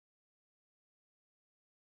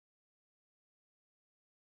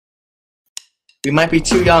We might be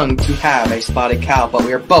too young to have a spotted cow, but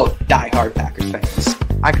we are both diehard Packers fans.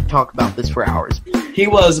 I could talk about this for hours. He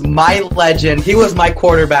was my legend. He was my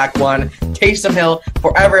quarterback one. Taysom Hill,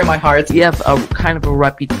 forever in my heart. You have a kind of a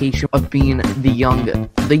reputation of being the young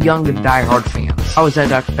diehard fans. How was that,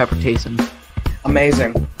 Dr. Pepper Taysom?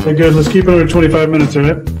 Amazing. Okay, good. Let's keep it under 25 minutes, all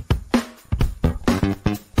right?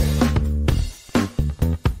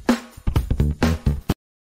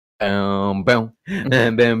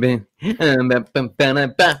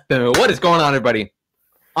 What is going on, everybody?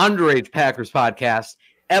 Underage Packers Podcast,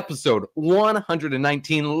 episode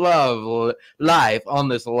 119, live on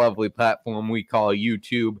this lovely platform we call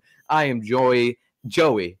YouTube. I am Joey,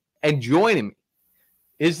 and joining me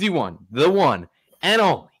is the one, and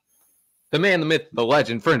only, the man, the myth, the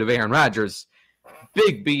legend, friend of Aaron Rodgers.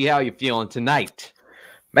 Big B, how you feeling tonight?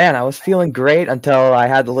 Man, I was feeling great until I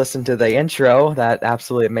had to listen to the intro. That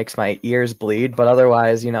absolutely makes my ears bleed. But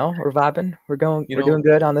otherwise, we're vibing. We're doing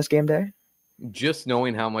good on this game day. Just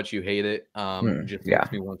knowing how much you hate it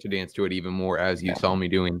makes me want to dance to it even more, as you saw me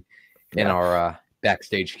doing in our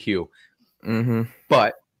backstage queue. Mm-hmm.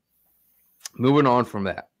 But moving on from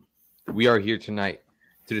that, we are here tonight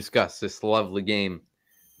to discuss this lovely game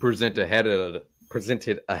presented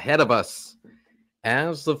ahead of us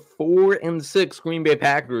as the 4-6 Green Bay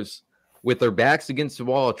Packers, with their backs against the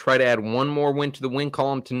wall, try to add one more win to the win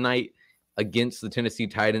column tonight against the Tennessee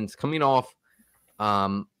Titans. Coming off,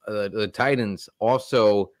 the Titans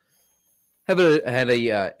also had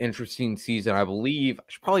a interesting season. I believe I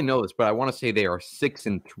should probably know this, but I want to say they are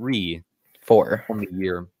 6-3 on the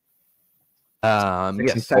year.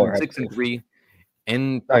 6-3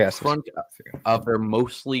 in front of their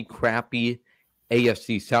mostly crappy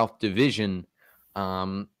AFC South division.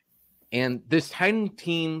 And this Titan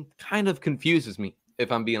team kind of confuses me,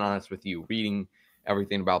 if I'm being honest with you, reading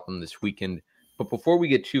everything about them this weekend. But before we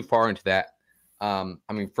get too far into that,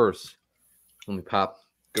 first, let me pop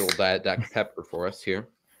good old Diet Dr. Pepper for us here.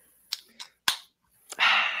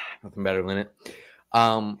 Nothing better than it.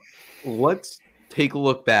 Let's take a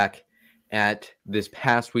look back at this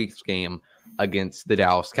past week's game against the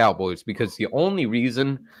Dallas Cowboys, because the only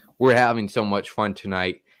reason we're having so much fun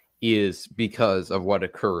tonight is because of what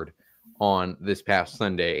occurred on this past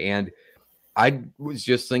Sunday. And I was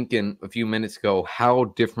just thinking a few minutes ago how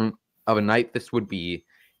different of a night this would be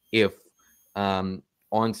if on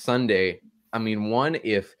Sunday,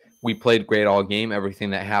 if we played great all game,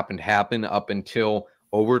 everything that happened up until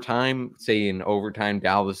overtime, say in overtime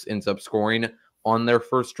Dallas ends up scoring on their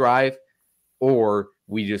first drive, or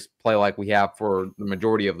we just play like we have for the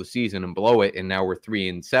majority of the season and blow it, and now we're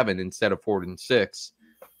 3-7 instead of 4-6.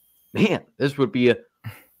 Man, this would be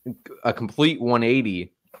a complete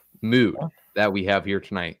 180 mood that we have here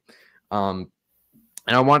tonight. And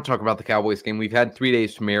I want to talk about the Cowboys game. We've had 3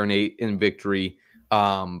 days to marinate in victory,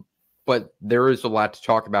 but there is a lot to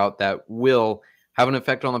talk about that will have an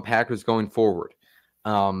effect on the Packers going forward.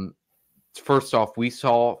 First off, we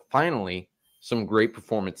saw finally some great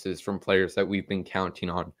performances from players that we've been counting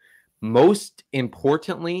on. Most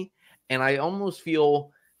importantly, and I almost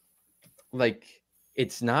feel like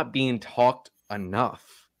it's not being talked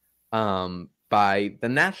enough by the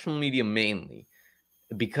national media mainly,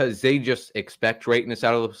 because they just expect greatness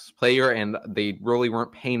out of this player, and they really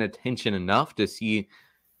weren't paying attention enough to see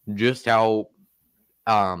just how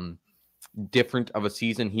different of a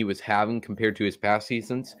season he was having compared to his past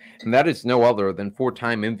seasons. And that is no other than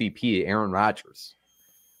 4-time MVP Aaron Rodgers.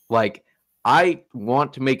 Like, I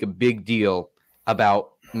want to make a big deal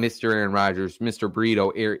about Mr. Aaron Rodgers, Mr.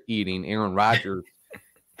 Burrito eating Aaron Rodgers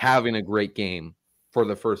having a great game for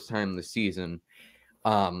the first time this season.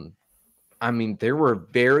 There were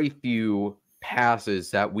very few passes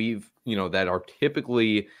that that are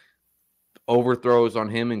typically overthrows on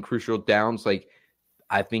him in crucial downs. Like,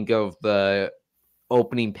 I think of the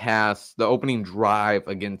opening drive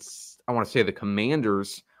against, I want to say, the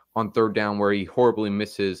Commanders on third down, where he horribly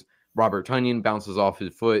misses Robert Tonyan, bounces off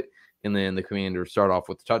his foot, and then the Commanders start off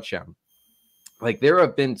with a touchdown. Like, there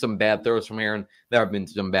have been some bad throws from Aaron. There have been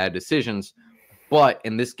some bad decisions. But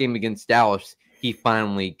in this game against Dallas, he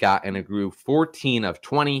finally got in a groove. 14 of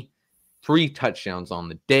 20, 3 touchdowns on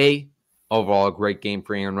the day. Overall, a great game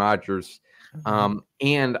for Aaron Rodgers.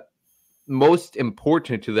 And most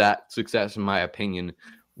important to that success, in my opinion,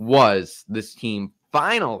 was this team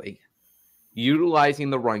finally utilizing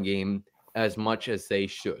the run game as much as they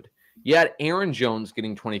should. You had Aaron Jones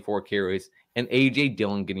getting 24 carries and A.J.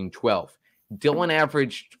 Dillon getting 12. Dillon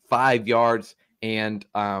averaged 5 yards and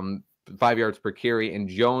 5 yards per carry, and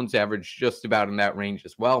Jones averaged just about in that range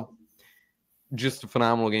as well. Just a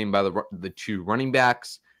phenomenal game by the two running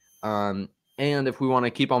backs. And if we want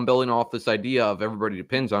to keep on building off this idea of everybody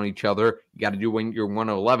depends on each other, you got to do when you're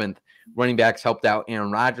 111th. Running backs helped out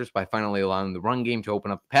Aaron Rodgers by finally allowing the run game to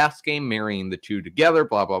open up the pass game, marrying the two together,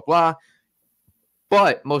 blah, blah, blah.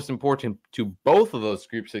 But most important to both of those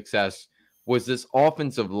group success was this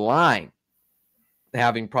offensive line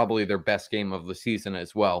having probably their best game of the season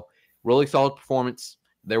as well. Really solid performance.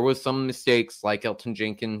 There was some mistakes like Elgton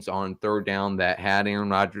Jenkins on third down that had Aaron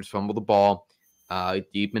Rodgers fumble the ball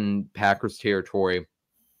deep in Packers territory.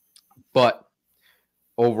 But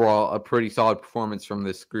overall, a pretty solid performance from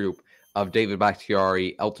this group of David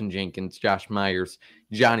Bakhtiari, Elgton Jenkins, Josh Myers,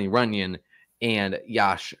 Johnny Runyon, and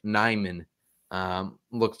Yosh Nijman.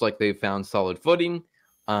 Looks like they've found solid footing.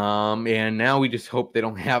 And now we just hope they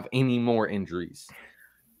don't have any more injuries.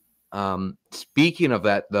 Speaking of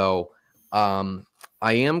that, though,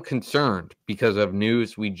 I am concerned because of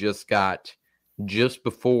news we just got just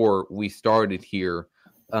before we started here,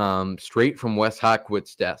 straight from Wes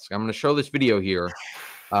Hawkwitz's desk. I'm going to show this video here.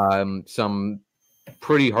 Some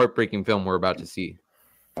pretty heartbreaking film we're about to see.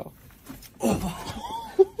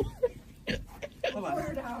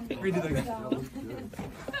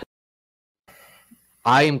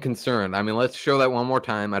 I am concerned. I mean, let's show that one more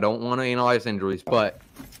time. I don't want to analyze injuries, but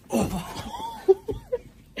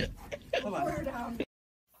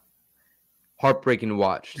heartbreaking to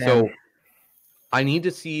watch. Man. So I need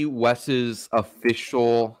to see Wes's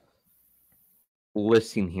official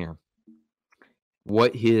listing here.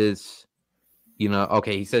 What his,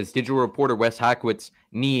 okay, he says digital reporter Wes Hawkwitz,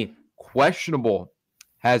 knee questionable,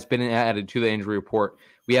 has been added to the injury report.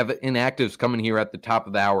 We have inactives coming here at the top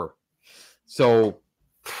of the hour. So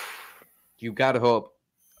you got to hope,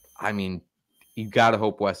 you got to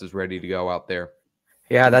hope Wes is ready to go out there.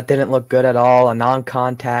 Yeah, that didn't look good at all. A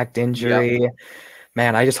non-contact injury. Yep.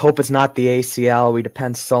 Man, I just hope it's not the ACL. We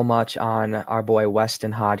depend so much on our boy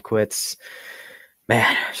Weston Hawkwitz.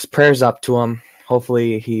 Man, just prayers up to him.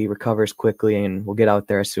 Hopefully he recovers quickly and we'll get out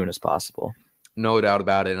there as soon as possible. No doubt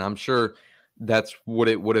about it. And I'm sure that's what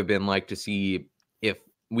it would have been like to see if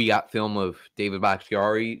we got film of David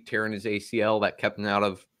Bakhtiari tearing his ACL that kept him out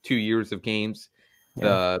of 2 years of games. Yeah.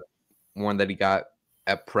 The one that he got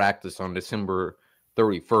at practice on December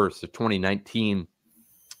 31st of 2019.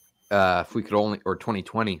 If we could only, or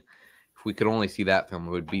 2020, if we could only see that film,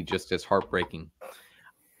 it would be just as heartbreaking.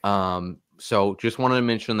 So just wanted to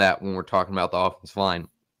mention that when we're talking about the offensive line.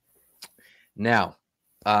 Now,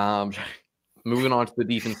 moving on to the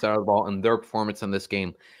defense side of the ball, and their performance in this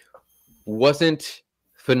game wasn't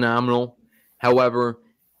phenomenal. However,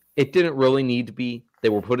 it didn't really need to be. They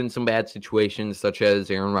were put in some bad situations, such as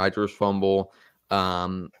Aaron Rodgers' fumble,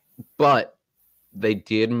 but they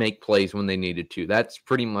did make plays when they needed to. That's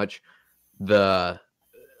pretty much the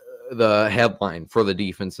headline for the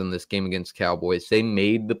defense in this game against Cowboys. They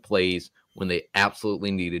made the plays when they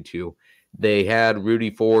absolutely needed to. They had Rudy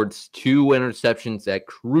Ford's 2 interceptions at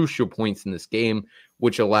crucial points in this game,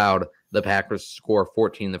 which allowed the Packers to score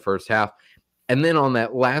 14 in the first half. And then on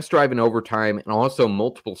that last drive in overtime and also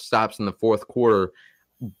multiple stops in the fourth quarter,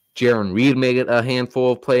 Jaron Reed made a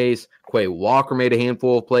handful of plays. Quay Walker made a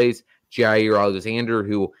handful of plays. Jair Alexander,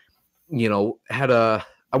 who, had I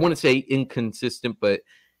wouldn't say inconsistent, but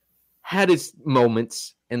had his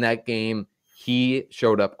moments in that game. He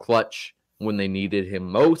showed up clutch when they needed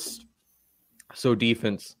him most. So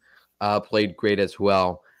defense played great as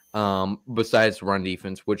well, besides run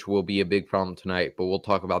defense, which will be a big problem tonight, but we'll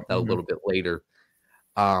talk about that a little bit later.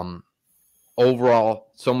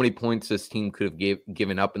 Overall, so many points this team could have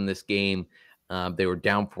given up in this game. They were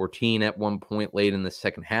down 14 at one point late in the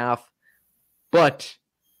second half, but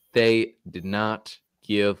they did not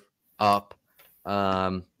give up.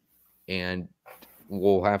 And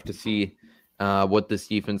we'll have to see what this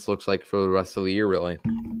defense looks like for the rest of the year, really.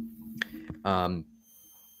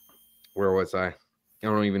 Where was I? I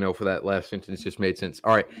don't even know if that last sentence just made sense.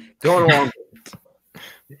 All right, going along.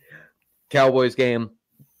 Cowboys game,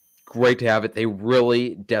 great to have it. They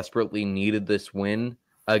really desperately needed this win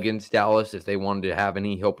against Dallas if they wanted to have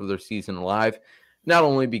any hope of their season alive. Not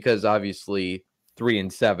only because obviously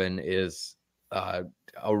 3-7 is a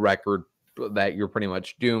record that you're pretty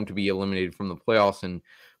much doomed to be eliminated from the playoffs in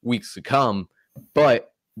weeks to come,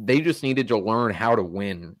 but they just needed to learn how to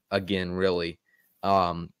win again, really.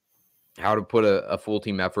 How to put a full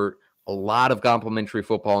team effort. A lot of complimentary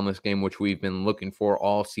football in this game, which we've been looking for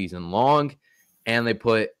all season long, and they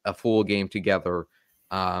put a full game together.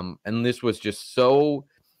 And this was just so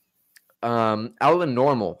out of the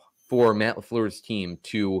normal for Matt LaFleur's team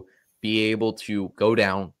to be able to go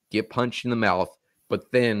down, get punched in the mouth,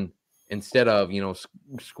 but then instead of,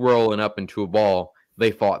 scrolling up into a ball,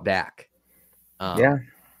 they fought back. Yeah.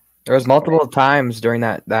 There was multiple times during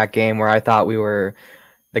that game where I thought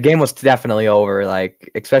the game was definitely over.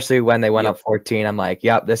 Like, especially when they went up 14, I'm like,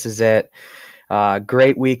 yep, this is it.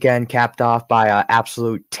 Great weekend capped off by an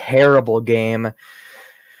absolute terrible game.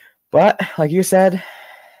 But like you said,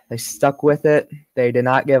 they stuck with it. They did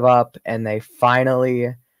not give up, and they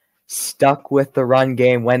finally stuck with the run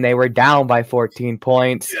game when they were down by 14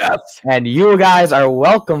 points. Yes. And you guys are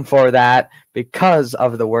welcome for that because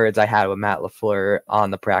of the words I had with Matt LaFleur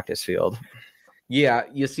on the practice field. Yeah,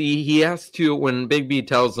 you see, he has to, when Big B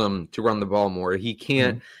tells him to run the ball more, he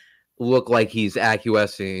can't look like he's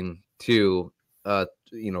acquiescing to, how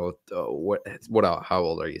old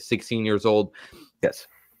are you? 16 years old? Yes.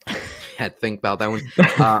 I had to think about that one.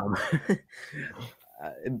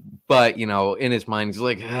 But, in his mind, he's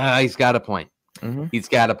like, he's got a point. Mm-hmm. He's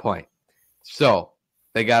got a point. So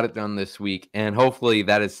they got it done this week. And hopefully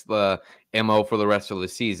that is the MO for the rest of the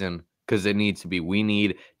season, because it needs to be. We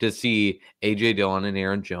need to see A.J. Dillon and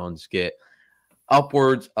Aaron Jones get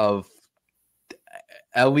upwards of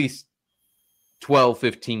at least 12,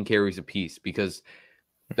 15 carries apiece, because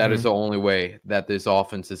that is the only way that this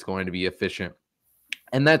offense is going to be efficient.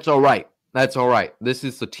 And that's all right. That's all right. This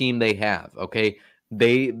is the team they have, okay?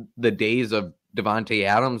 The days of Devontae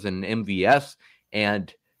Adams and MVS,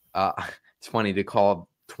 and it's funny to call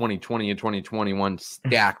 2020 and 2021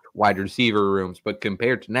 stacked wide receiver rooms, but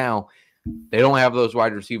compared to now, they don't have those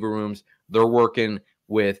wide receiver rooms. They're working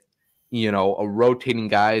with, a rotating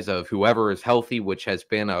guys of whoever is healthy, which has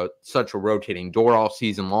been such a rotating door all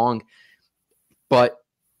season long. But,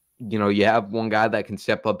 you have one guy that can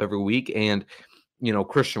step up every week, and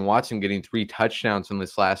Christian Watson getting 3 touchdowns in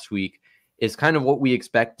this last week is kind of what we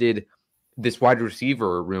expected this wide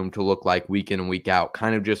receiver room to look like week in and week out.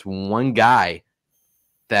 Kind of just one guy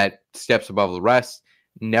that steps above the rest.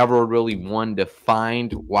 Never really one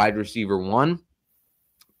defined wide receiver one,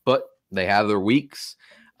 but they have their weeks.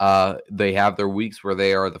 They have their weeks where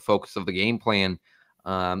they are the focus of the game plan.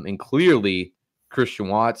 And clearly Christian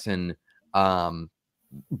Watson,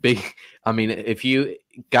 if you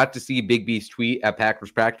got to see Big B's tweet at Packers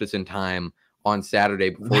practice in time on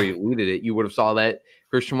Saturday before he deleted it, you would have saw that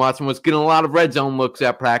Christian Watson was getting a lot of red zone looks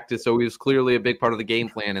at practice. So he was clearly a big part of the game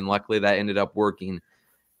plan, and luckily that ended up working.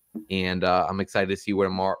 And I'm excited to see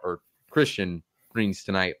what Christian brings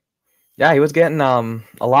tonight. Yeah, he was getting a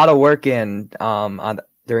lot of work in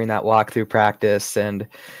during that walkthrough practice, and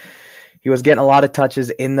he was getting a lot of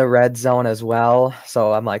touches in the red zone as well.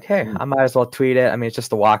 So I'm like, hey, I might as well tweet it. I mean, it's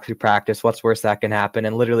just a walkthrough practice. What's worse that can happen?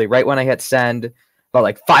 And literally right when I hit send, about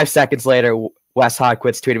like 5 seconds later, Wes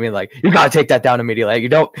Hodquits tweeted me like, you got to take that down immediately. Like, you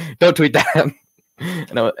don't tweet that.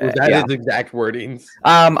 No, was that his exact wordings?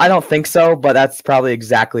 I don't think so, but that's probably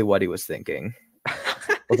exactly what he was thinking. I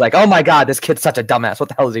was like, oh my God, this kid's such a dumbass. What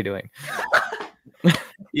the hell is he doing?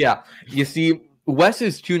 Yeah. You see, Wes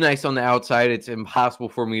is too nice on the outside. It's impossible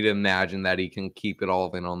for me to imagine that he can keep it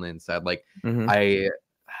all in on the inside. Like, I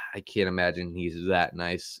can't imagine he's that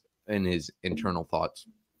nice in his internal thoughts.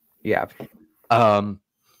 Yeah. All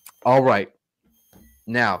right.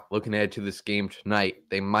 Now, looking ahead to this game tonight,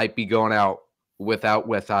 they might be going out without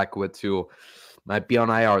Wes Hodquits, who might be on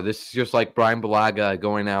IR. This is just like Brian Bulaga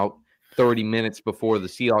going out 30 minutes before the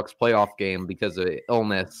Seahawks playoff game because of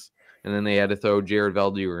illness, and then they had to throw Jared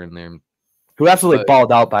Veldheer in there. Who absolutely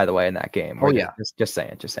balled out, by the way, in that game. Oh, yeah. Just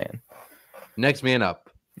saying. Next man up.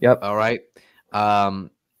 Yep. All right.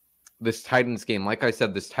 This Titans game, like I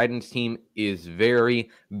said, this Titans team is very,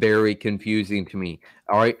 very confusing to me.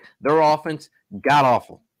 All right. Their offense, god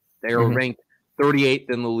awful. They are ranked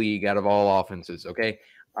 38th in the league out of all offenses. Okay.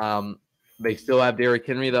 They still have Derrick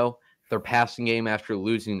Henry, though. Their passing game after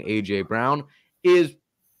losing A.J. Brown is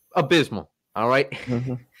abysmal. All right.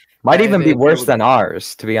 Might even be worse than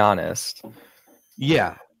ours, to be honest.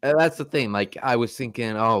 Yeah. That's the thing. Like, I was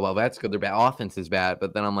thinking, oh, well, that's good. Their offense is bad.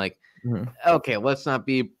 But then I'm like, okay, let's not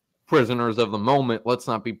be prisoners of the moment. Let's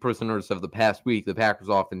not be prisoners of the past week. The Packers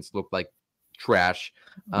offense looked like trash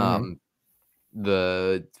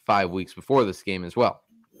the 5 weeks before this game as well.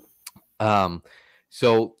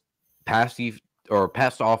 So past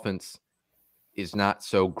offense is not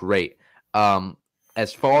so great.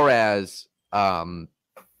 As far as I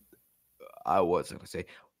was going to say,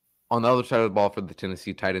 on the other side of the ball for the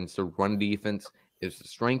Tennessee Titans, the run defense is the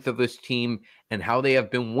strength of this team, and how they have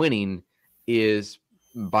been winning is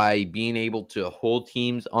by being able to hold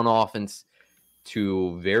teams on offense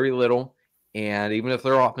to very little. And even if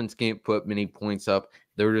their offense can't put many points up,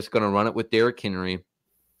 they're just going to run it with Derrick Henry.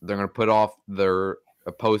 They're going to put off their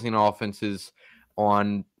opposing offenses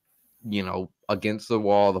on, against the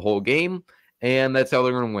wall the whole game, and that's how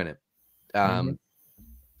they're going to win it.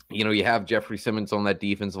 You have Jeffrey Simmons on that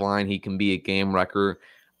defensive line. He can be a game wrecker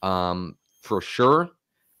for sure.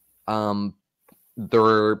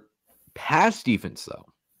 Their pass defense,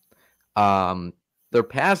 though, their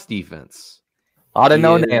pass defense. A lot of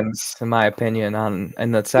no names, in my opinion,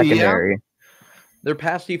 in the secondary. Yeah. Their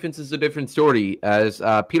pass defense is a different story. As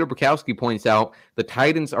Peter Bukowski points out, the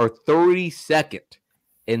Titans are 32nd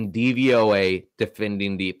in DVOA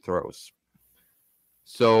defending deep throws.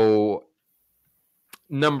 So,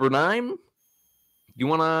 number 9, you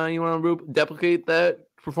wanna duplicate that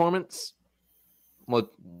performance?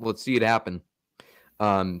 Let's see it happen.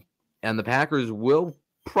 And the Packers will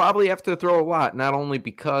probably have to throw a lot, not only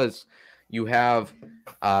because you have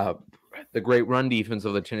the great run defense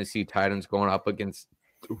of the Tennessee Titans going up against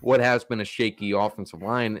what has been a shaky offensive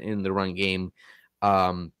line in the run game.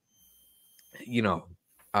 The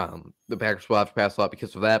Packers will have to pass a lot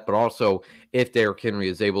because of that, but also if Derrick Henry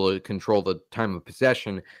is able to control the time of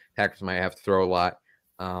possession, Packers might have to throw a lot.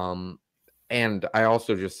 And I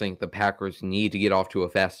also just think the Packers need to get off to a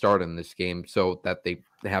fast start in this game so that they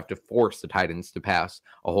have to force the Titans to pass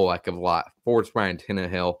a whole heck of a lot. Force Ryan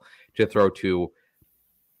Tannehill to throw to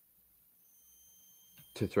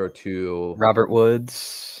Robert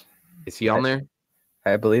Woods. Is he on there?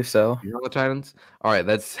 I believe so. You're on the Titans? All right,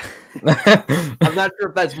 that's I'm not sure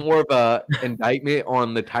if that's more of a indictment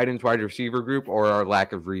on the Titans wide receiver group or our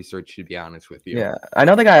lack of research, to be honest with you. Yeah. I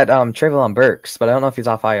know they got Treylon Burks, but I don't know if he's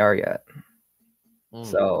off IR yet.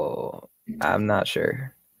 So I'm not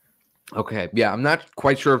sure. Okay. Yeah, I'm not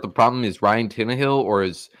quite sure if the problem is Ryan Tannehill or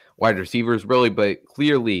his wide receivers, really, but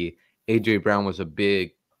clearly AJ Brown was a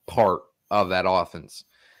big part of that offense.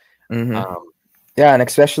 Mm-hmm. Yeah, and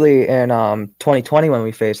especially in 2020 when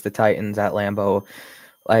we faced the Titans at Lambeau,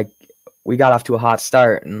 like we got off to a hot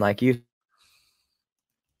start, and like you,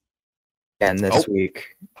 and this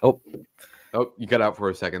week, you cut out for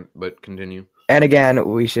a second, but continue. And again,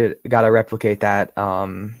 we got to replicate that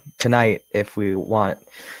tonight if we want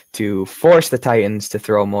to force the Titans to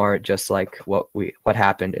throw more, just like what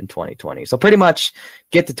happened in 2020. So pretty much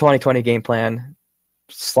get the 2020 game plan,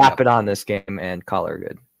 slap it on this game, and call her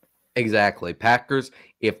good. Exactly. Packers,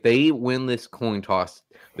 if they win this coin toss,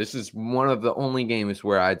 this is one of the only games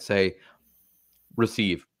where I'd say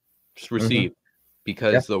receive. Just receive.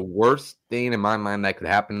 Because the worst thing in my mind that could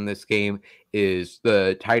happen in this game is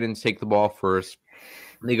the Titans take the ball first.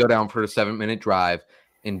 They go down for a 7-minute drive,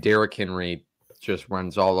 and Derrick Henry just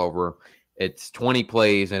runs all over. It's 20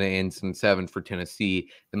 plays, and it ends in 7 for Tennessee.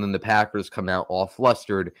 And then the Packers come out all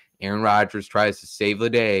flustered. Aaron Rodgers tries to save the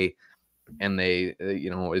day, and they,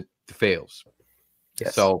 it fails.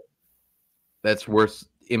 Yes. So that's worst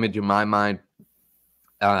image in my mind.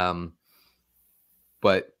 But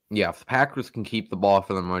yeah, if the Packers can keep the ball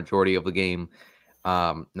for the majority of the game,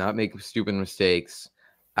 not make stupid mistakes,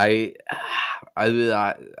 I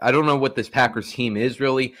don't know what this Packers team is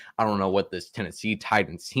really. I don't know what this Tennessee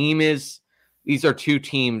Titans team is. These are two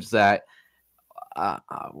teams that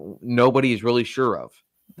nobody is really sure of.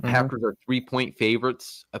 The Packers are 3-point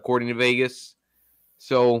favorites according to Vegas,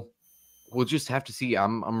 so we'll just have to see.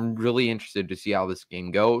 I'm really interested to see how this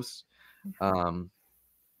game goes. But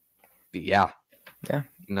yeah.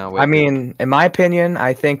 No, I mean, in my opinion,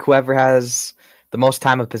 I think whoever has the most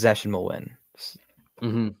time of possession will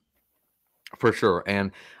win. For sure.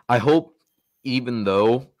 And I hope, even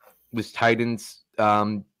though this Titans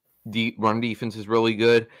run defense is really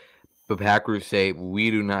good, the Packers say,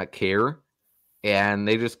 we do not care. And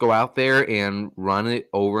they just go out there and run it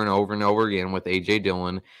over and over and over again with A.J.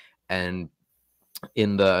 Dillon. And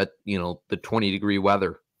in the 20-degree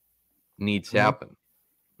weather needs to happen.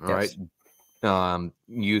 All right.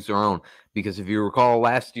 Use their own, because if you recall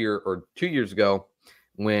last year or 2 years ago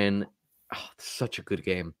when such a good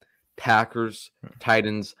game, Packers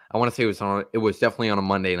Titans, I want to say it was definitely on a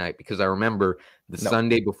Monday night, because I remember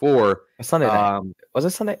Sunday before Sunday night. Was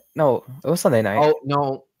it Sunday? No, it was Sunday night. Oh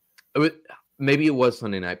no, maybe it was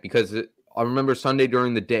Sunday night, because I remember Sunday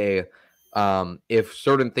during the day, if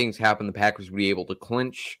certain things happened, the Packers would be able to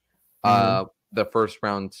clinch the first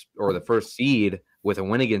round or the first seed with a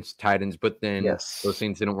win against Titans, but then those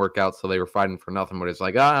things didn't work out, so they were fighting for nothing. But it's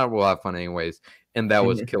like, we'll have fun anyways, and that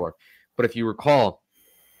was killer. But if you recall,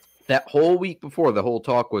 that whole week before, the whole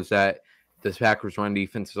talk was that this Packers run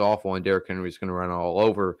defense is awful, and Derrick Henry is going to run all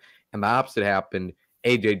over. And the opposite happened.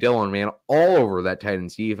 A.J. Dillon ran all over that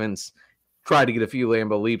Titans defense, tried to get a few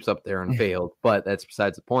Lambeau leaps up there and failed, but that's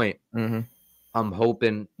besides the point. I'm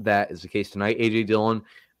hoping that is the case tonight. A.J. Dillon,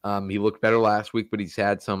 he looked better last week, but he's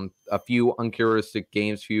had a few uncharacteristic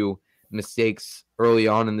games, few mistakes early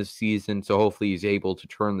on in the season. So hopefully he's able to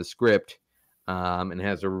turn the script and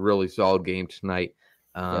has a really solid game tonight.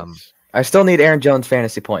 Yes. I still need Aaron Jones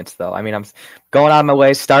fantasy points, though. I mean, I'm going on my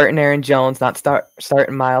way, starting Aaron Jones, not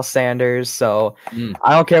starting Miles Sanders. So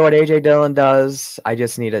I don't care what A.J. Dillon does. I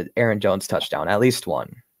just need an Aaron Jones touchdown, at least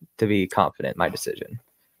one, to be confident in my decision.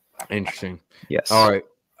 Interesting. Yes. All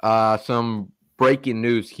right. Some breaking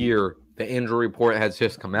news here. The injury report has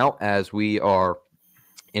just come out as we are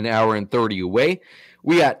an hour and 30 away.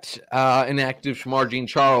 We got inactive Shamar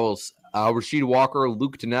Jean-Charles, Rasheed Walker,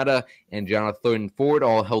 Luke Donetta, and Jonathan Ford,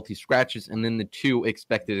 all healthy scratches, and then the 2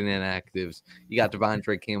 expected inactives. You got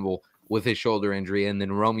Devondre Campbell with his shoulder injury, and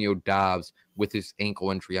then Romeo Dobbs with his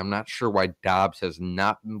ankle injury. I'm not sure why Dobbs has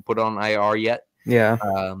not been put on IR yet. Yeah.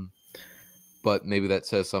 But maybe that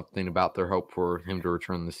says something about their hope for him to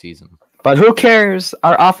return this season. But who cares?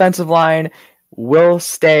 Our offensive line will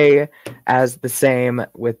stay as the same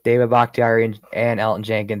with David Bakhtiari and Elton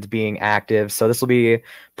Jenkins being active. So this will be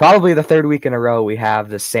probably the 3rd week in a row we have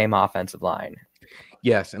the same offensive line.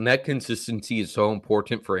 Yes, and that consistency is so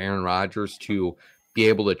important for Aaron Rodgers to be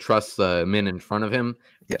able to trust the men in front of him,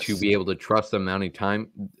 to be able to trust the amount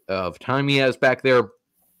of time he has back there.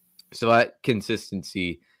 So that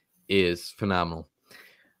consistency is phenomenal.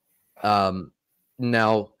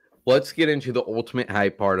 Now, let's get into the ultimate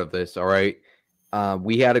hype part of this, all right?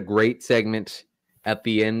 We had a great segment at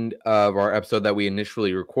the end of our episode that we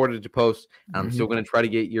initially recorded to post. I'm still going to try to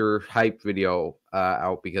get your hype video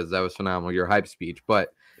out because that was phenomenal, your hype speech.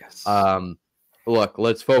 But look,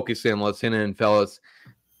 let's focus in. Let's hit in, fellas.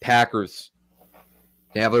 Packers,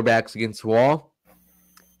 they have their backs against the wall.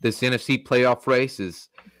 This NFC playoff race is,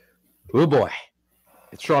 oh boy,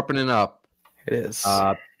 it's sharpening up. It is.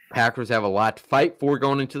 Packers have a lot to fight for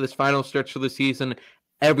going into this final stretch of the season.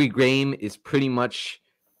 Every game is pretty much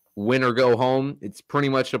win or go home. It's pretty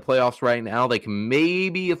much the playoffs right now. They can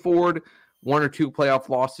maybe afford 1 or 2 playoff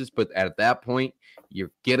losses, but at that point,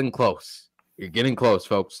 you're getting close. You're getting close,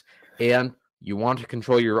 folks. And you want to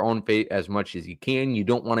control your own fate as much as you can. You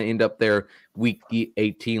don't want to end up there week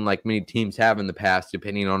 18 like many teams have in the past,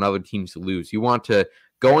 depending on other teams to lose. You want to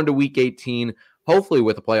go into week 18, hopefully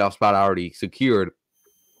with a playoff spot already secured.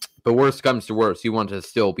 But worst comes to worst, you want to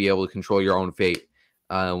still be able to control your own fate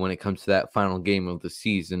when it comes to that final game of the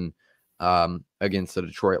season against the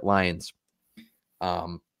Detroit Lions.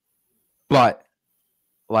 But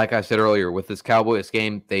like I said earlier, with this Cowboys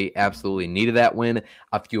game, they absolutely needed that win.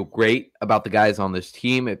 I feel great about the guys on this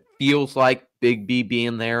team. It feels like Big B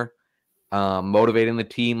being there, motivating the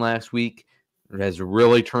team last week, has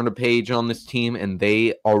really turned a page on this team, and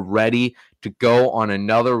they are ready to go on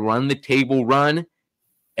another run-the-table run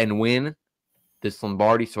and win this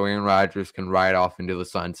Lombardi so Aaron Rodgers can ride off into the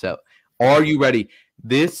sunset. Are you ready?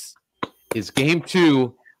 This is game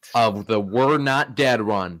 2 of the We're Not Dead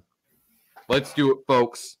run. Let's do it,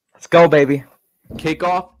 folks. Let's go, baby.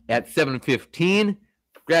 Kickoff at 7:15.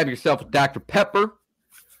 Grab yourself a Dr. Pepper.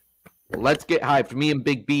 Let's get hyped. Me and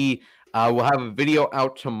Big B will have a video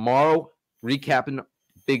out tomorrow recapping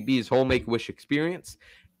Big B's whole Make-A-Wish experience.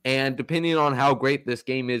 And depending on how great this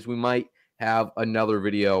game is, we might have another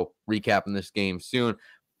video recapping this game soon.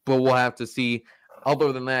 But we'll have to see.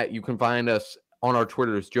 Other than that, you can find us on our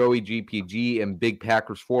Twitters, Joey GPG and Big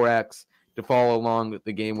Packers 4X, to follow along with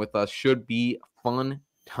the game with us. Should be a fun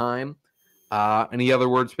time. Any other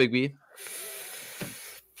words, Big B?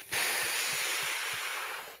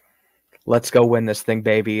 Let's go win this thing,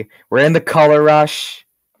 baby. We're in the color rush.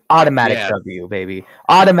 Automatic W, baby.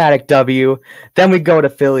 Automatic W. Then we go to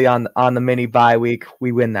Philly on the mini bye week.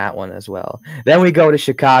 We win that one as well. Then we go to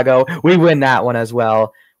Chicago. We win that one as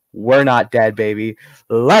well. We're not dead, baby.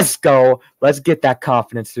 Let's go. Let's get that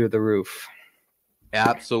confidence through the roof.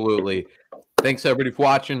 Absolutely. Thanks, everybody, for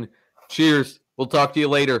watching. Cheers. We'll talk to you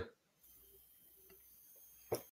later.